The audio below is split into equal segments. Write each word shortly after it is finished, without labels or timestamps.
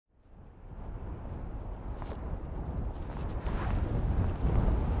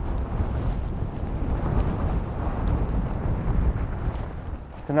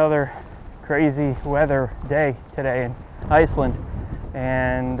another crazy weather day today in Iceland,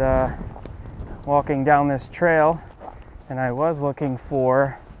 and walking down this trail, and I was looking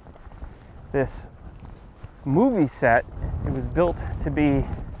for this movie set. It was built to be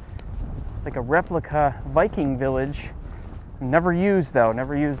like a replica Viking village, never used though,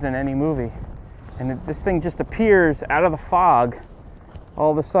 never used in any movie. And this thing just appears out of the fog.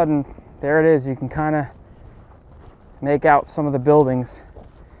 All of a sudden, there it is. You can kind of make out some of the buildings,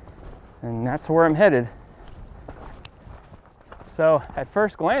 and that's where I'm headed. So at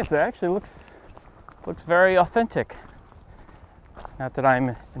first glance, it actually looks very authentic. Not that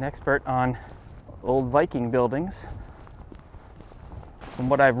I'm an expert on old Viking buildings. From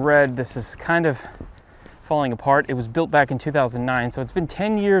what I've read, this is kind of falling apart. It was built back in 2009, so it's been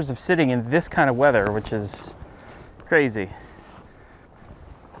 10 years of sitting in this kind of weather, which is crazy.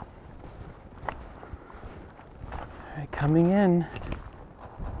 All right, coming in.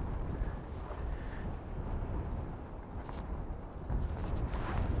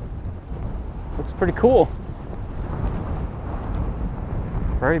 Looks pretty cool.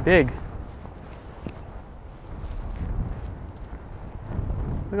 Very big.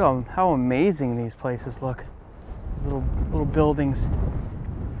 Look how amazing these places look. These little buildings.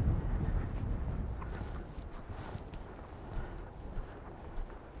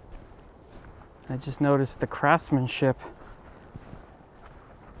 I just noticed the craftsmanship.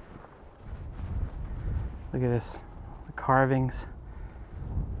 Look at this, the carvings.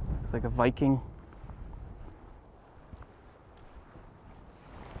 Looks like a Viking.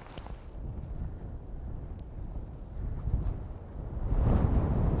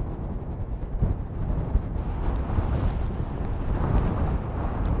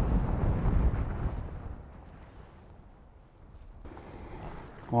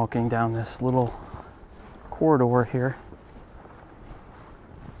 Walking down this little corridor here.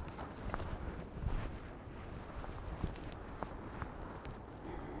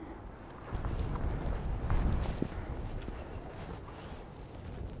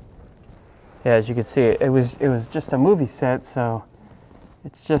 Yeah, as you can see, it was just a movie set, so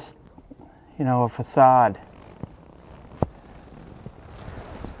it's just, you know, a facade.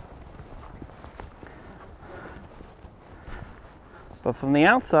 But from the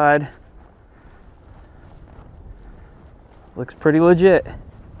outside, looks pretty legit.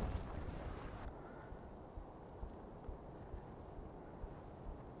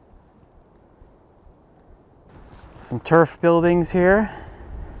 Some turf buildings here.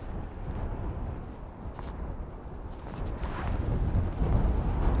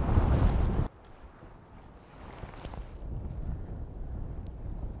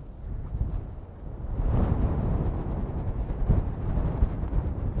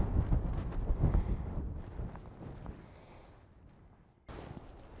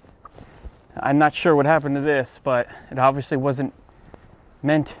 I'm not sure what happened to this, but it obviously wasn't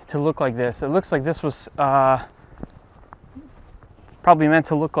meant to look like this. It looks like this was probably meant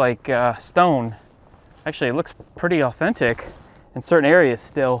to look like stone. Actually, it looks pretty authentic in certain areas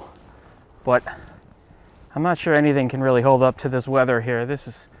still, but I'm not sure anything can really hold up to this weather here. This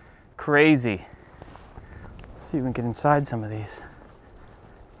is crazy. Let's see if we can get inside some of these.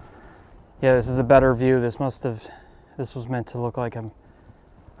 Yeah, this is a better view. This was meant to look like a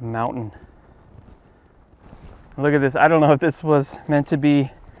mountain. Look at this. I don't know if this was meant to be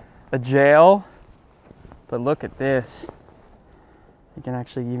a jail, but look at this. You can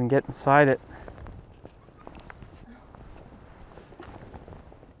actually even get inside it.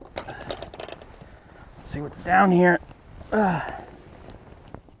 Let's see what's down here. Oh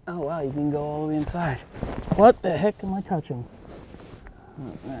wow, you can go all the way inside. What the heck am I touching?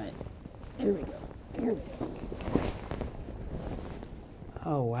 All right, here we go. Here we go.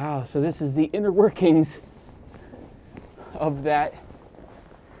 Oh wow, so this is the inner workings of that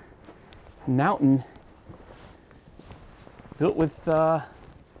mountain built with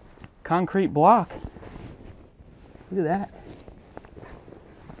concrete block. Look at that.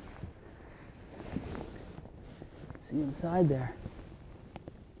 See inside there.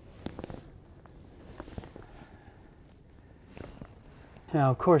 Now,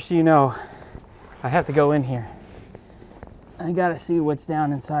 of course, you know, I have to go in here. I gotta see what's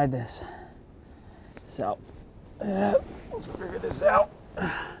down inside this. So, let's figure this out.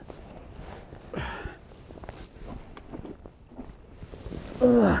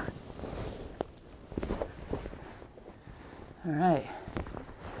 All right.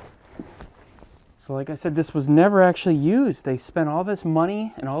 So like I said, this was never actually used. They spent all this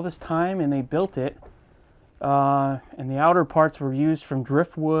money and all this time and they built it. And the outer parts were used from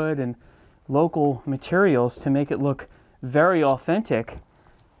driftwood and local materials to make it look very authentic.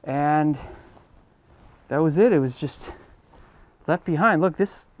 and that was it. It was just left behind. Look,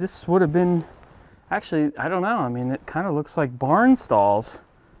 this would have been, actually, I don't know. I mean, it kind of looks like barn stalls.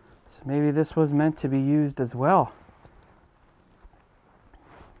 So maybe this was meant to be used as well.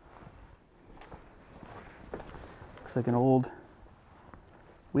 Looks like an old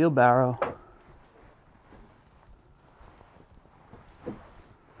wheelbarrow.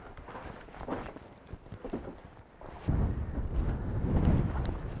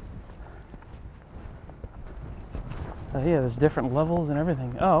 Oh yeah, there's different levels and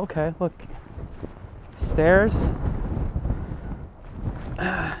everything. Oh, okay, look. Stairs.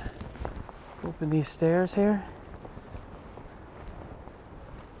 Open these stairs here.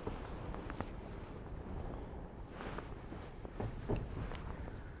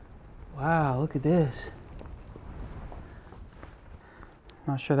 Wow, look at this.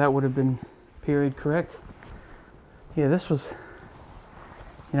 Not sure that would have been period correct. Yeah, this was,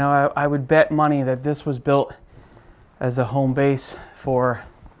 you know, I would bet money that this was built as a home base for,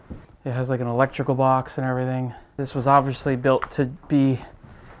 it has like an electrical box and everything. This was obviously built to be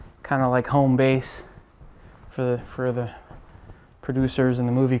kind of like home base for the producers and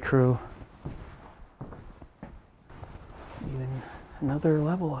the movie crew. Even another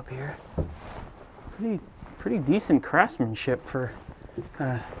level up here. Pretty decent craftsmanship for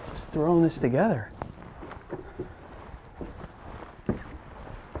kind of just throwing this together.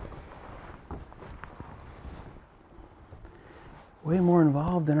 Way more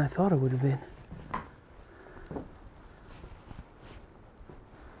involved than I thought it would have been.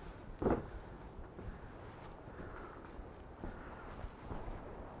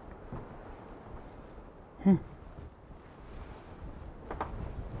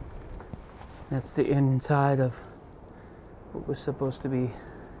 That's the inside of what was supposed to be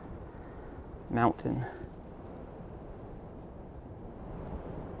mountain.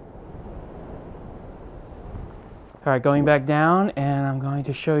 All right, going back down, and I'm going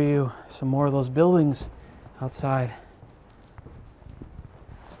to show you some more of those buildings outside.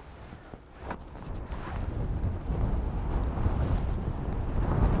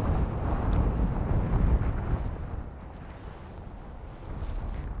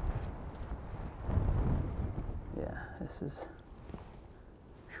 Yeah, this is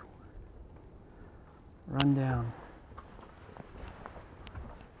run down.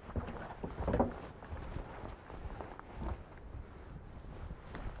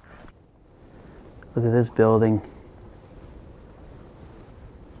 Look at this building.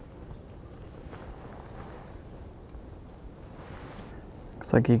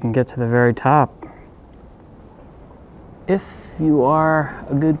 Looks like you can get to the very top if you are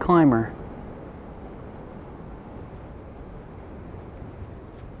a good climber.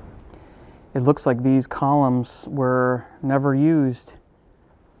 It looks like these columns were never used.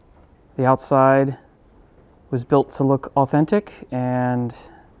 The outside was built to look authentic, and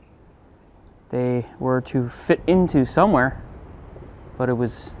they were to fit into somewhere, but it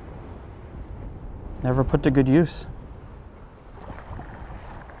was never put to good use.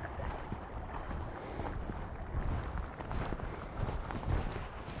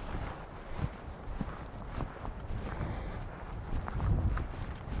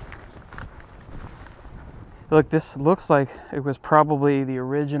 Look, this looks like it was probably the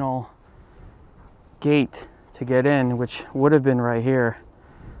original gate to get in, which would have been right here.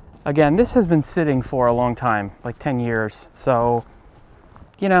 Again, this has been sitting for a long time, like 10 years. So,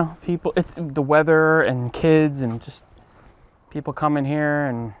 you know, people, it's the weather and kids and just people coming here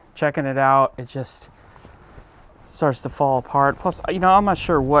and checking it out. It just starts to fall apart. Plus, you know, I'm not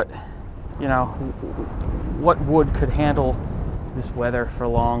sure what, you know, what wood could handle this weather for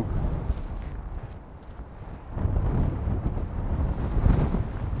long.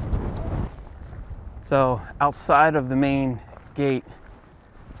 So outside of the main gate,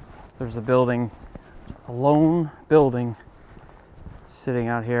 there's a building, a lone building sitting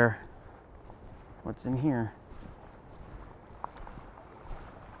out here. What's in here?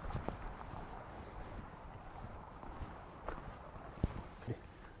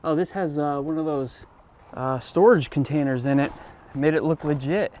 Oh, this has one of those storage containers in it. Made it look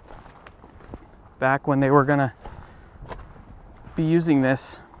legit. Back when they were gonna be using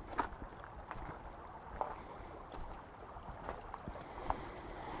this.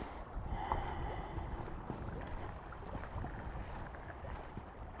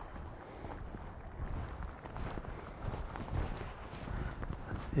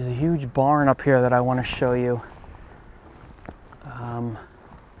 There's a huge barn up here that I want to show you. I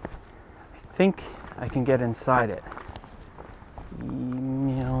think I can get inside it.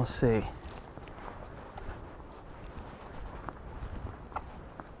 Yeah, we'll see.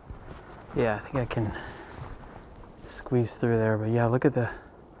 Yeah, I think I can squeeze through there, but yeah, look at the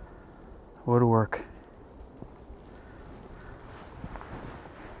woodwork.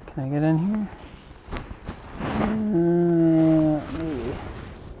 Can I get in here? Maybe.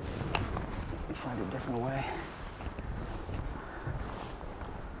 Find a different way.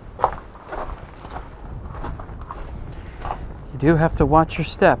 You do have to watch your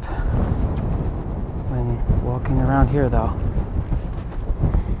step when walking around here, though.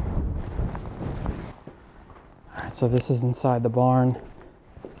 Alright, so this is inside the barn.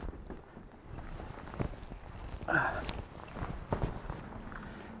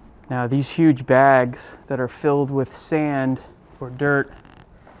 Now, these huge bags that are filled with sand or dirt,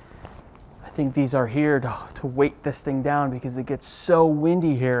 I think these are here to weight this thing down because it gets so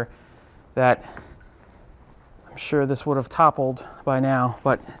windy here that I'm sure this would have toppled by now,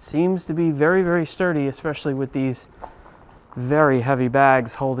 but it seems to be very, very sturdy, especially with these very heavy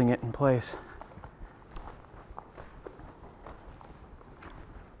bags holding it in place.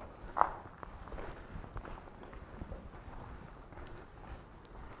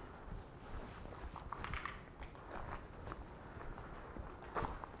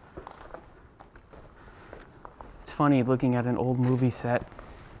 Funny looking at an old movie set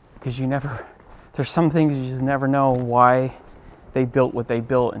because there's some things you just never know why they built what they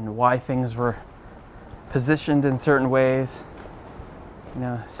built and why things were positioned in certain ways. You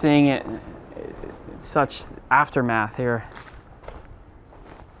know, seeing it such aftermath here.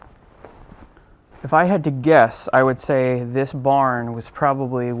 If I had to guess, I would say this barn was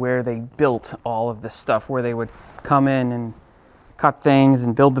probably where they built all of this stuff, where they would come in and cut things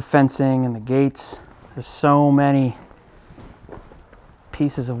and build the fencing and the gates. There's so many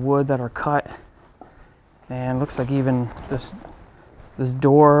pieces of wood that are cut, and looks like even this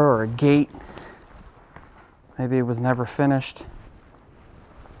door or a gate, maybe it was never finished.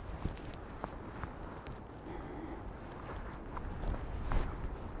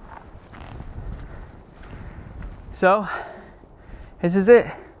 So this is it,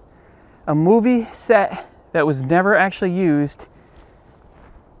 a movie set that was never actually used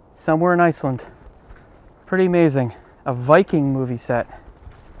somewhere in Iceland. Pretty amazing. A Viking movie set.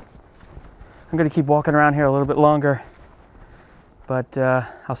 I'm going to keep walking around here a little bit longer, but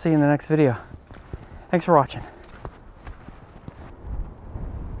I'll see you in the next video. Thanks for watching.